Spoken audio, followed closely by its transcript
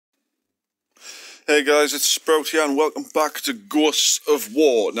Hey guys, it's Sprout here and welcome back to Ghosts of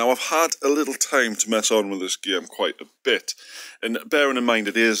War. Now I've had a little time to mess on with this game quite a bit, and bearing in mind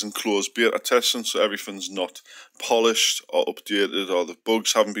it is in closed beta testing, so everything's not polished or updated or the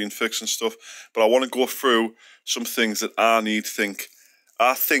bugs haven't been fixed and stuff, but I want to go through some things that I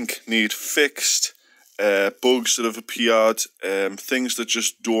think need fixed, bugs that have appeared, things that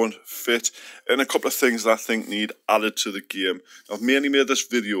just don't fit, and a couple of things that I think need added to the game. I've mainly made this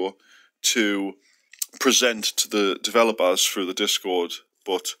video to present to the developers through the Discord,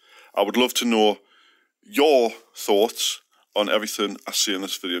 but I would love to know your thoughts on everything I see in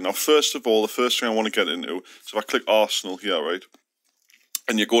this video. Now, first of all, the first thing I want to get into, so if I click Arsenal here, right,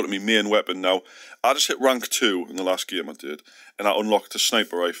 and you go to my main weapon. Now, I just hit rank 2 in the last game I did, and I unlocked a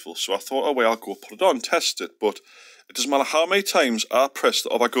sniper rifle, so I thought, oh, well, I'll go put it on, test it, but it doesn't matter how many times I press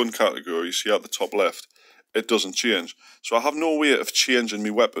the other gun categories here at the top left, it doesn't change. So I have no way of changing my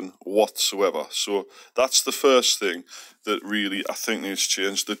weapon whatsoever. So that's the first thing that really I think needs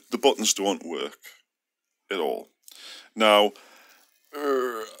changed. The buttons don't work at all. Now,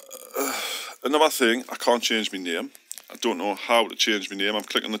 another thing, I can't change my name. I don't know how to change my name. I'm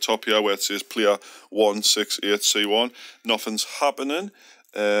clicking the top here where it says player 168C1. Nothing's happening.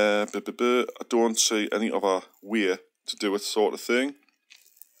 I don't see any other way to do it, sort of thing.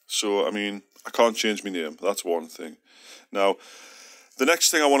 So, I mean, I can't change my name. That's one thing. Now, the next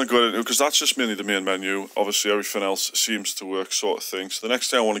thing I want to go into, because that's just mainly the main menu, obviously everything else seems to work, sort of thing. So the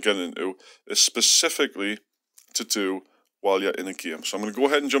next thing I want to get into is specifically to do while you're in a game. So I'm going to go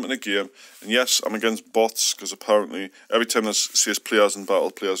ahead and jump in a game, and yes, I'm against bots, because apparently every time it says players in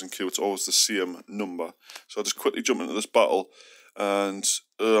battle, players in queue, it's always the same number. So I'll just quickly jump into this battle, and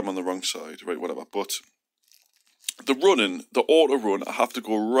I'm on the wrong side, right, whatever, but the running, the auto run, I have to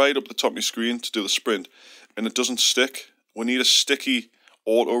go right up the top of my screen to do the sprint, and it doesn't stick. We need a sticky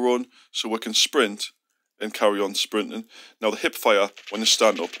auto run so we can sprint and carry on sprinting. Now the hip fire when you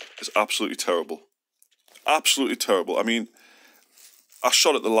stand up is absolutely terrible. Absolutely terrible. I mean, I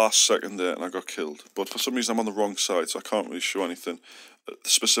shot at the last second there and I got killed, but for some reason I'm on the wrong side, so I can't really show anything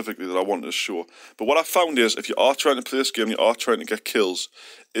specifically that I wanted to show. But what I found is, if you are trying to play this game, you are trying to get kills,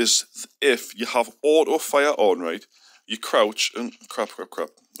 is if you have auto fire on, right, you crouch and crap.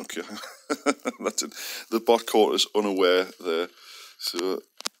 Okay, that's it. The bot court is unaware there. So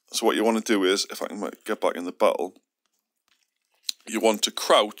what you want to do is, if I can get back in the battle, you want to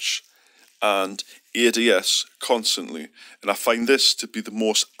crouch and ADS constantly, and I find this to be the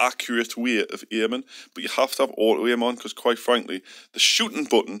most accurate way of aiming, but you have to have auto aim on, because quite frankly the shooting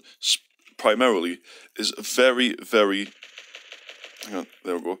button primarily is very hang on,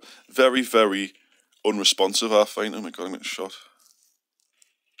 there we go, very unresponsive, I find. Oh my god, I'm getting shot.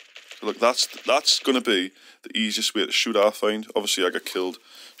 So look, that's going to be the easiest way to shoot, I find. Obviously I got killed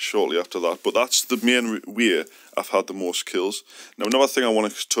shortly after that, but that's the main way I've had the most kills. Now another thing I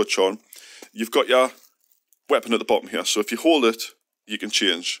want to touch on, you've got your weapon at the bottom here, so if you hold it, you can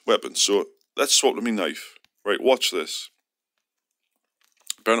change weapons. So let's swap to my knife. Right, watch this.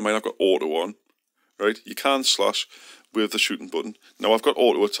 Bear in mind I've got auto on, right? You can slash with the shooting button. Now I've got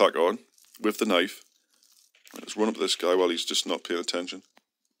auto attack on with the knife. Let's run up this guy while he's just not paying attention.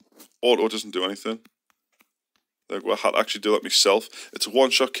 Auto doesn't do anything. There we go, I had to actually do that myself. It's a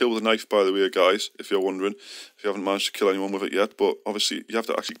one-shot kill with a knife, by the way, guys, if you're wondering, if you haven't managed to kill anyone with it yet. But obviously you have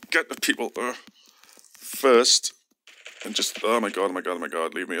to actually get the people first, and just, oh my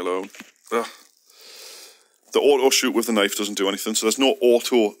god, leave me alone. The auto shoot with the knife doesn't do anything, so there's no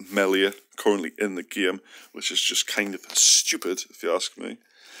auto melee currently in the game, which is just kind of stupid, if you ask me.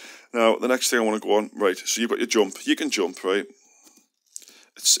 Now, the next thing I want to go on, right, so you've got your jump. You can jump, right?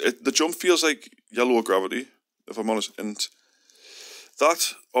 The jump feels like low gravity, if I'm honest, and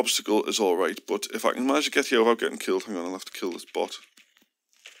that obstacle is alright, but if I can manage to get here without getting killed, hang on, I'll have to kill this bot.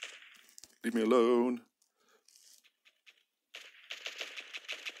 Leave me alone.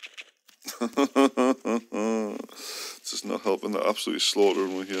 This is not helping, they're absolutely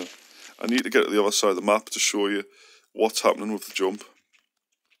slaughtering me here. I need to get to the other side of the map to show you what's happening with the jump.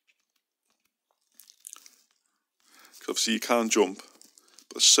 Because obviously you can jump,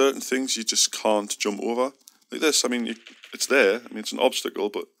 but there's certain things you just can't jump over. Like this, I mean, it's there, I mean, it's an obstacle,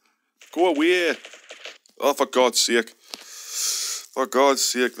 but go away! Oh, for God's sake. For God's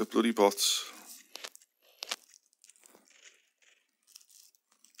sake, the bloody bots.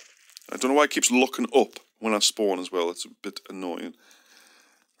 I don't know why it keeps looking up when I spawn as well, it's a bit annoying.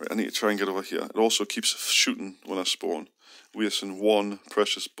 Right, I need to try and get over here. It also keeps shooting when I spawn, wasting one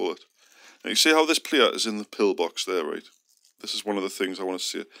precious bullet. Now you see how this player is in the pillbox there, right? This is one of the things I want to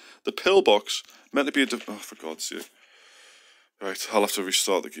see. The pillbox meant to be a... oh, for God's sake. Right, I'll have to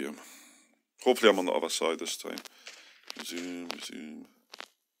restart the game. Hopefully I'm on the other side this time. Resume, resume.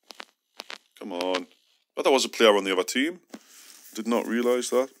 Come on. But there was a player on the other team. Did not realise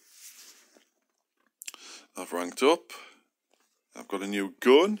that. I've ranked up. I've got a new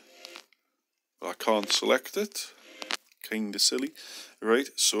gun. But I can't select it. Kinda silly. Right,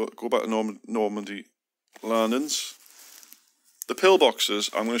 so go back to Normandy landings. The pillboxes,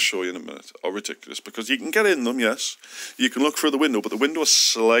 I'm going to show you in a minute, are ridiculous because you can get in them, yes. You can look through the window, but the window is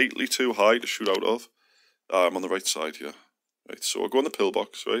slightly too high to shoot out of. I'm on the right side here. Right, so I'll go on the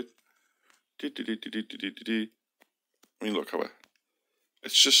pillbox, right? I mean, look how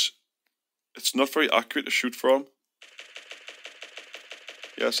it's not very accurate to shoot from.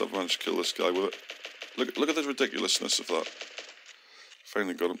 Yes, I've managed to kill this guy with it. Look at the ridiculousness of that.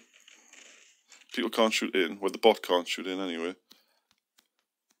 Finally got him. People can't shoot in, well, the bot can't shoot in anyway.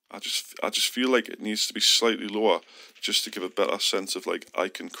 I just feel like it needs to be slightly lower just to give a better sense of like I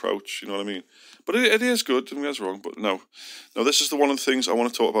can crouch, you know what I mean? But it is good, don't get us wrong, but no. Now this is one of the things I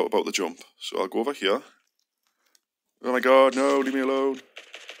want to talk about the jump. So I'll go over here. Oh my god, no, leave me alone.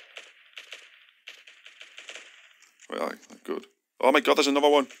 Right, good. Oh my god, there's another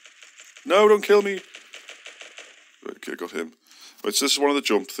one. No, don't kill me. Right, okay, got him. Right, so this is one of the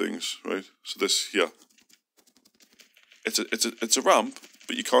jump things, right? So this here. It's a ramp,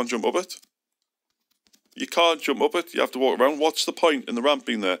 but you can't jump up it. You can't jump up it. You have to walk around. What's the point in the ramp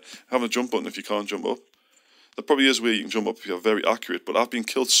being there? Having a jump button if you can't jump up. There probably is a way you can jump up if you're very accurate, but I've been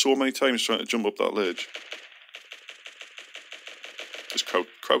killed so many times trying to jump up that ledge. Just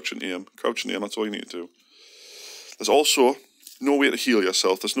crouch and aim. Crouch and aim, that's all you need to do. There's also no way to heal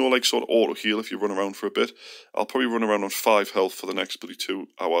yourself. There's no like sort of auto heal if you run around for a bit. I'll probably run around on 5 health for the next bloody 2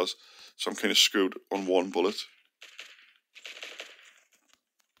 hours. So I'm kind of screwed on 1 bullet.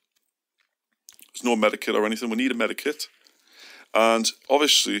 There's no medikit or anything. We need a medikit. And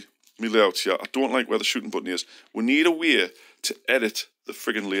obviously, my layout here, I don't like where the shooting button is. We need a way to edit the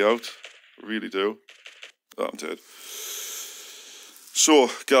friggin' layout. We really do. Oh, I'm dead. So,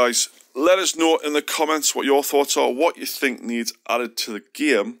 guys, let us know in the comments what your thoughts are, what you think needs added to the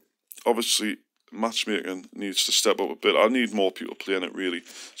game. Obviously, matchmaking needs to step up a bit. I need more people playing it, really.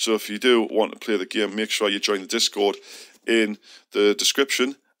 So if you do want to play the game, make sure you join the Discord in the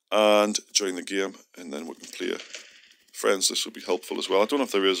description and join the game, and then we can play friends list will be helpful as well. I don't know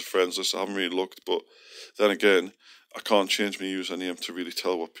if there is a friends list. I haven't really looked, but then again, I can't change my username to really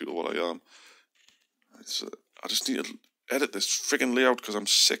tell what I am. I just need to edit this friggin' layout because I'm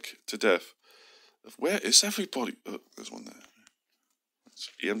sick to death. Where is everybody? Oh, there's one there. Let's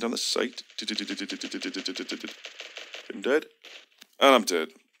aim down the sight. I'm dead. And I'm dead.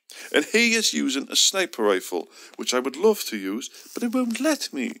 And he is using a sniper rifle, which I would love to use, but it won't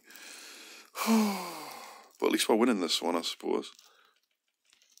let me. But at least we're winning this one, I suppose.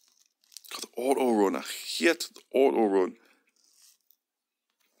 God, the auto run. I hate the auto run.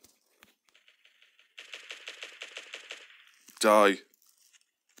 Die.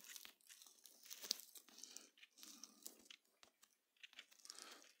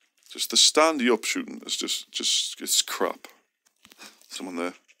 Just the standy up shooting is just it's crap. Someone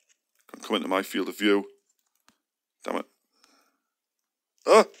there. Can't come into my field of view. Damn it.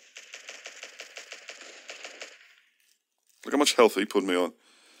 Ah! Look how much health he put me on.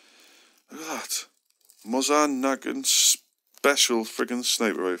 Look at that. Mosin Nagant special friggin'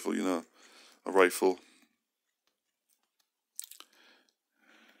 sniper rifle, you know. A rifle.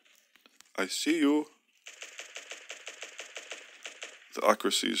 I see you. The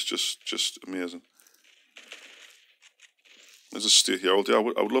accuracy is just amazing. There's a stay here all day. I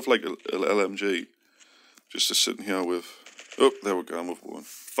would love like a LMG. Just to sit in here with. Oh, there we go. I'm with one.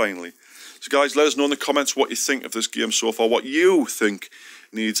 Finally. So guys, let us know in the comments what you think of this game so far. What you think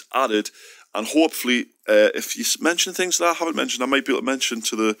needs added. And hopefully, if you mention things that I haven't mentioned, I might be able to mention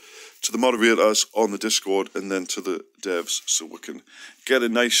to the moderators on the Discord and then to the devs, so we can get a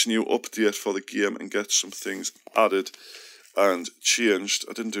nice new update for the game and get some things added and changed.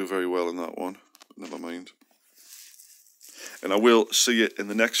 I didn't do very well in that one. Never mind. And I will see you in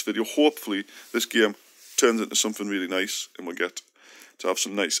the next video. Hopefully, this game turns into something really nice and we'll get to have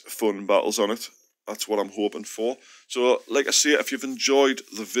some nice fun battles on it. That's what I'm hoping for. So, like I say, if you've enjoyed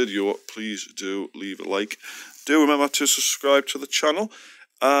the video, please do leave a like. Do remember to subscribe to the channel.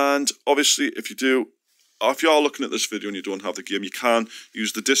 And obviously, if you are looking at this video and you don't have the game, you can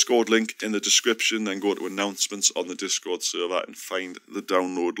use the Discord link in the description, then go to announcements on the Discord server and find the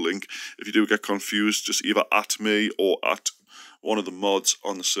download link. If you do get confused, just either at me or at one of the mods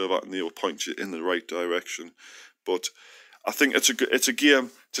on the server and they will point you in the right direction. But I think it's a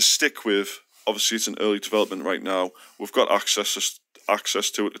game to stick with. Obviously, it's in early development right now. We've got access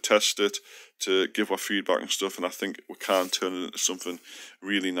access to it, to test it, to give our feedback and stuff, and I think we can turn it into something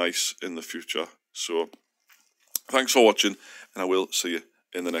really nice in the future. So thanks for watching, and I will see you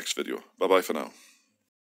in the next video. Bye bye for now.